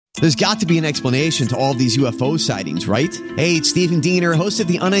There's got to be an explanation to all of these UFO sightings, right? Hey, it's Stephen Diener, host of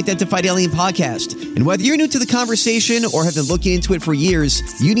the Unidentified Alien Podcast. And whether you're new to the conversation or have been looking into it for years,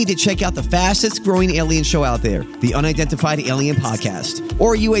 you need to check out the fastest growing alien show out there, the Unidentified Alien Podcast,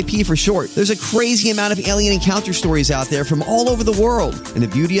 or UAP for short. There's a crazy amount of alien encounter stories out there from all over the world. And the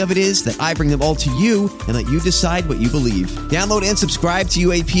beauty of it is that I bring them all to you and let you decide what you believe. Download and subscribe to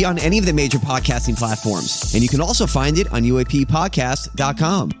UAP on any of the major podcasting platforms. And you can also find it on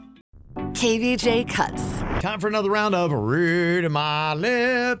UAPpodcast.com. KVJ Cuts. Time for another round of Reading My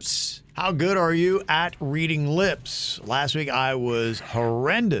Lips. How good are you at reading lips? Last week I was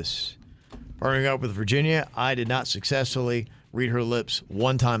horrendous. Partnering up with Virginia, I did not successfully read her lips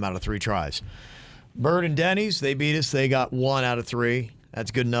one time out of 3 tries. Bird and Denny's, they beat us. They got 1 out of 3.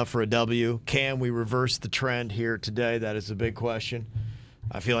 That's good enough for a W. Can we reverse the trend here today? That is a big question.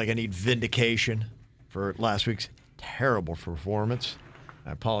 I feel like I need vindication for last week's terrible performance.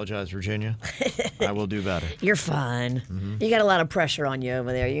 I apologize, Virginia. I will do better. You're fine. Mm-hmm. You got a lot of pressure on you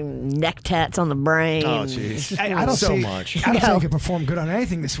over there. You neck tats on the brain. Oh, jeez. I don't so see, much. I don't think he could perform good on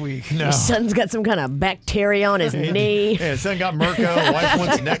anything this week. No. Your son's got some kind of bacteria on his knee. Yeah, son got Merca. Wife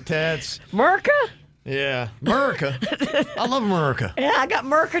wants neck tats. Merca? Yeah, Merca. I love Merca. Yeah, I got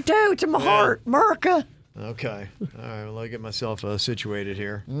Merca too. To my heart. Merca. Okay. All right, well, let me get myself situated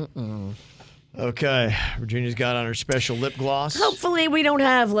here. Okay, Virginia's got on her special lip gloss. Hopefully we don't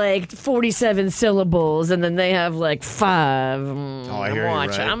have like 47 syllables and then they have like 5. I hear you,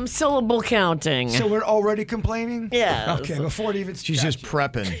 right. I'm syllable counting. So we're already complaining? Yeah. Okay, before it even She's just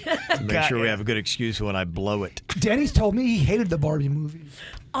prepping to make sure we have a good excuse when I blow it. Denny's told me he hated the Barbie movies.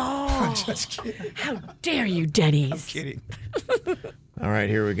 Oh. I'm just kidding. How dare you, Denny's? I'm kidding. All right,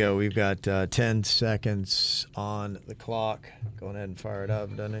 here we go. We've got 10 seconds on the clock. Go ahead and fire it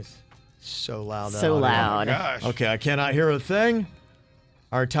up, Dennis. So loud. So loud. Oh my gosh. Okay, I cannot hear a thing.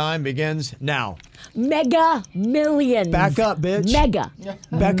 Our time begins now. Mega millions. Back up, bitch. Mega.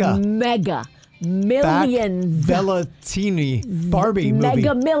 Becca. Mega. Millions. Bellatini. Barbie movie.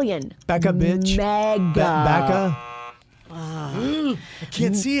 Mega million. Becca, bitch. Mega. Becca. I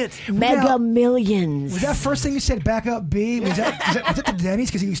can't see it. Mega millions. Was that first thing you said, back up, B? Was that the Denny's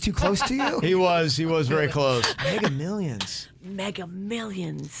because he was too close to you? He was very close. Mega millions. Mega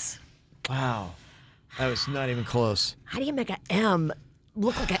millions. Wow. That was not even close. How do you make a M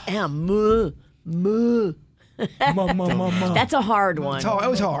look like a M? Moo. That's a hard one. It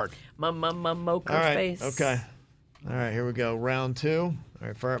was hard. Moker All right. face. Okay. All right, here we go. Round 2. All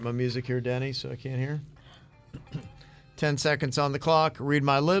right, fire up my music here, Denny, so I can't hear. 10 seconds on the clock. Read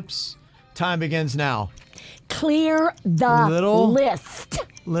my lips. Time begins now. Clear the list.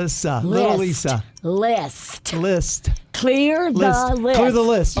 Lisa. Little Lisa. List. Clear the list. Clear the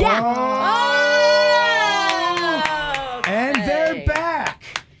list. Yeah. Oh. And they're back.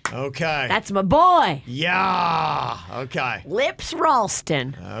 Okay. That's my boy. Yeah. Okay. Lips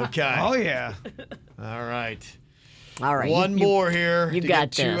Ralston. Okay. Oh, yeah. All right. All right. One more here. You to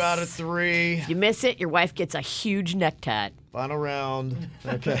got get 2 this. out of 3. If you miss it, your wife gets a huge neck tat. Final round.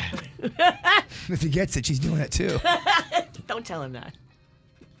 Okay. If he gets it, she's doing it too. Don't tell him that.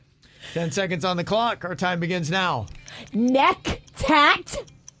 10 seconds on the clock. Our time begins now. Neck tat.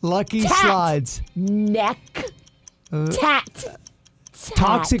 Lucky Tat. slides. Neck tat.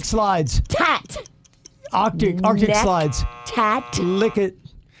 Toxic slides. Tat. Arctic Neck slides. Tat. Lick it.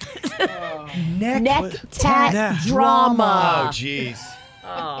 Neck tat drama. Oh, jeez.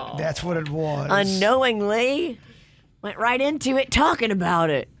 That's what it was. Unknowingly went right into it talking about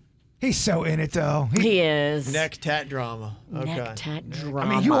it. He's so in it, though. He is. Neck tat drama. Okay. Neck tat drama.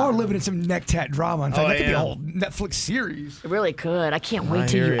 I mean, you are living in some neck tat drama. In fact, that could be a yeah. whole Netflix series. It really could. I can't I wait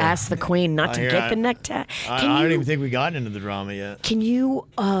till hear you ya. ask the queen not I to hear get ya. the neck tat. I don't even think we got into the drama yet. Can you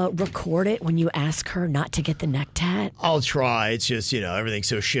record it when you ask her not to get the neck tat? I'll try. It's just, everything's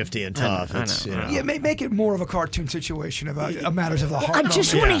so shifty and tough. It's, Yeah, make it more of a cartoon situation about matters of the heart. I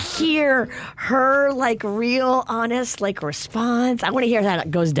just want to hear her real, honest, response. I want to hear how it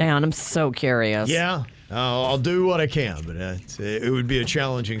goes down. I'm so curious. Yeah. I'll do what I can, but it would be a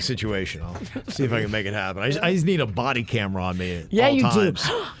challenging situation. I'll see if I can make it happen. I just need a body camera on me at all times.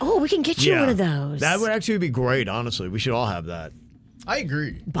 Do. Oh, we can get you one of those. That would actually be great, honestly. We should all have that. I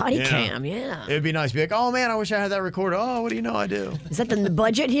agree. Body cam, yeah. It'd be nice to be like, oh, man, I wish I had that recorded. Oh, what do you know I do? Is that the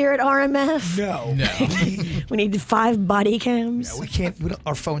budget here at RMF? No. We need 5 body cams. No, we can't.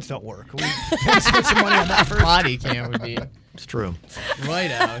 Our phones don't work. We gotta spend some money on that first. Body cam would be It's true.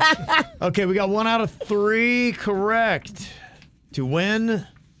 right out. Okay, we got 1 out of 3 correct. To win,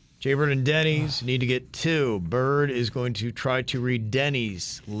 Jaybird and Denny's need to get 2. Bird is going to try to read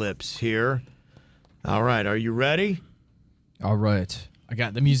Denny's lips here. All right, are you ready? All right. I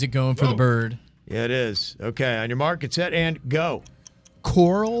got the music going for the bird. Yeah, it is. Okay, on your mark, get set, and go.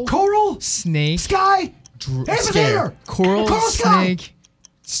 Coral. Snake. Sky. Scare. Amphitheater. Coral sky. snake.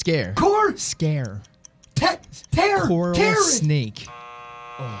 Scare. Scare. Tear. Coral Terror. snake.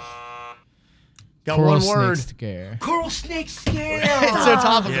 Got Coral one word. snake scare. Coral snake scare. It's so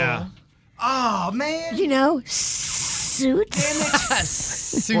topical. Yeah. Oh, man. You know, suits.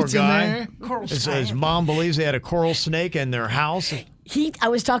 Suits Poor in guy. there. Coral His mom believes they had a coral snake in their house. I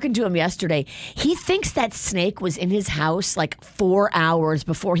was talking to him yesterday. He thinks that snake was in his house like 4 hours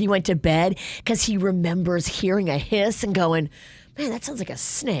before he went to bed because he remembers hearing a hiss and going, man, that sounds like a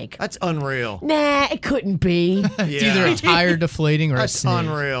snake. That's unreal. Nah, it couldn't be. It's either a tire deflating or That's a snake.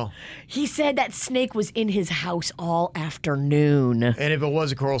 unreal. He said that snake was in his house all afternoon. And if it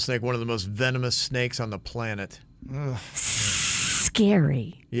was a coral snake, one of the most venomous snakes on the planet.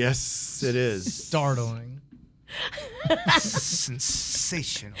 Scary. Yes, it is. Startling.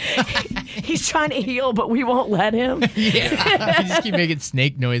 Sensational. He's trying to heal, but we won't let him. Yeah. You just keep making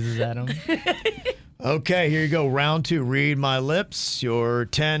snake noises at him. Okay, here you go. Round 2. Read my lips. Your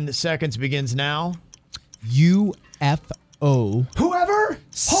 10 seconds begins now. UFO Whoever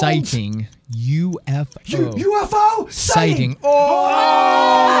sighting. UFO UFO sighting. Oh!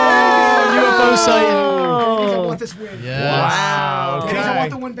 UFO sighting. I want this win. Yes. Wow. Ladies, I want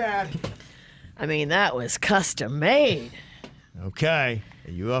the Okay. win bad. I mean, that was custom made. Okay.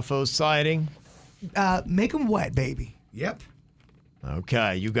 A UFO sighting. Make them wet, baby. Yep.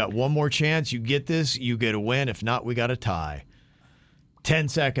 Okay. You got one more chance. You get this, you get a win. If not, we got a tie. 10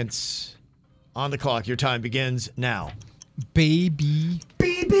 seconds on the clock. Your time begins now. Baby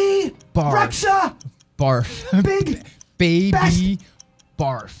BB. Barf. Rexa. barf. Big. Baby Best.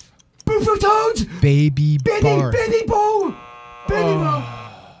 barf. Boo Foo Toads. Baby Baby. barf. Baby Boo. Baby Boo.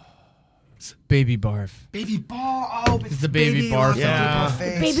 Baby barf. Baby bar. Oh, it's the baby barf. Yeah.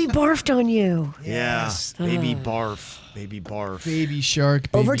 Baby barfed on you. Yes. Yeah. Baby barf. Baby barf. Baby shark.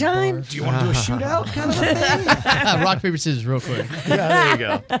 Baby Overtime? barf. Do you want to do a shootout kind of a thing? Rock, paper, scissors, real quick. Yeah, there you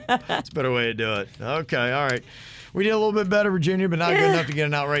go. That's a better way to do it. Okay, all right. We did a little bit better, Virginia, but not good enough to get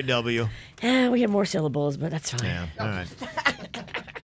an outright W. We had more syllables, but that's fine. Yeah, all right.